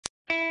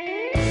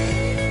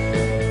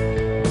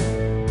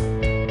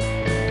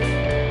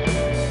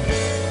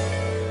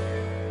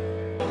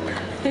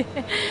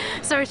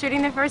we're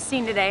shooting the first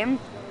scene today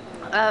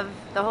of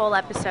the whole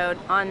episode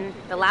on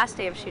the last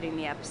day of shooting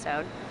the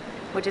episode,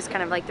 which is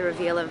kind of like the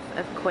reveal of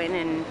Quin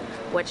and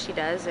what she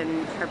does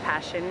and her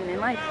passion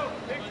in life.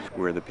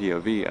 We're the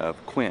POV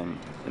of Quin,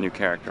 a new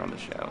character on the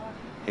show,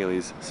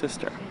 Haley's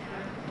sister.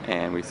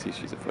 And we see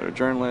she's a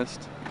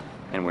photojournalist,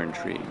 and we're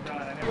intrigued.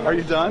 Are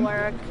you done?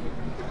 Work.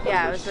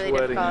 Yeah, it was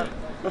really difficult.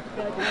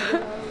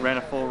 Ran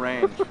a full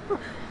range.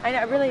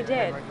 I really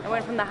did. I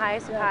went from the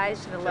highest of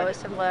highs to the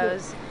lowest of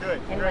lows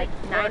in like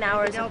 9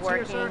 hours of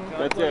working.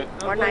 That's it.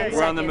 Or 9 seconds.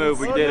 We're on the move.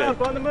 We did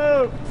it. On the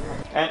move.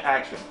 And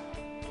action.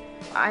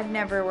 I've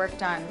never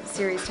worked on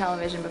series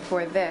television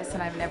before this,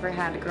 and I've never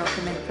had a girl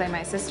come in to play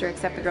my sister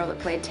except the girl that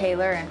played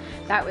Taylor, and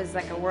that was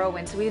like a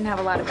whirlwind. So we didn't have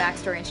a lot of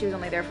backstory, and she was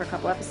only there for a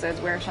couple episodes,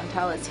 where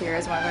Chantal is here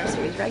as one of our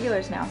series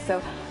regulars now.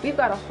 So we've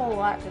got a whole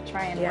lot to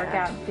try and work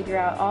out and figure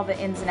out all the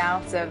ins and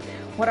outs of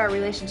what our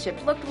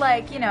relationship looked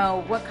like, you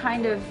know, what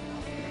kind of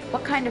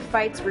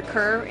fights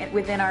recur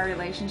within our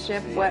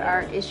relationship, what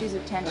our issues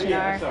of tension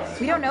are.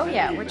 We don't know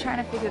yet. We're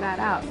trying to figure that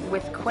out.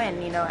 With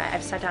Quin, you know,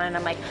 I've sat down and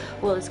I'm like,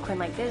 well, is Quin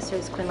like this or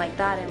is Quin like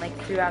that? And like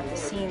throughout the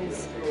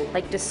scenes,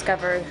 like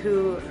discover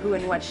who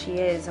and what she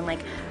is, and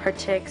like her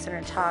tics and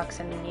her talks,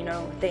 and you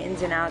know, the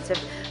ins and outs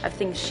of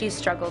things she's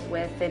struggled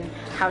with and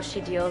how she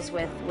deals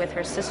with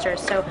her sister.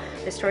 So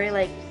the story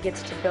like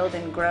gets to build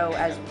and grow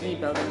as we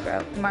build and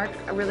grow. Mark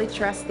really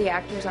trusts the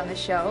actors on the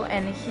show,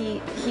 and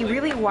he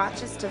really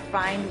watches to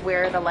find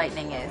where the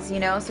lightning is, you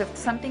know? So if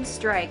something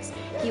strikes,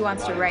 he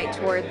wants to write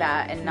toward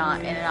that and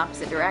not in an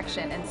opposite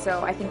direction. And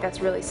so I think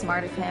that's really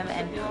smart of him,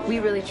 and we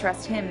really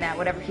trust him that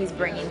whatever he's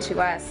bringing to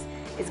us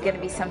is going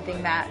to be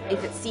something that,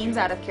 if it seems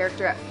out of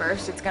character at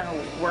first, it's going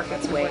to work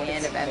its way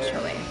in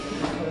eventually.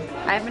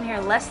 I've been here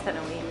less than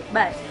a week,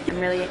 but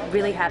I'm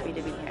really happy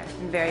to be here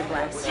and very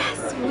blessed.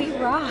 Yes, we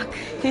rock.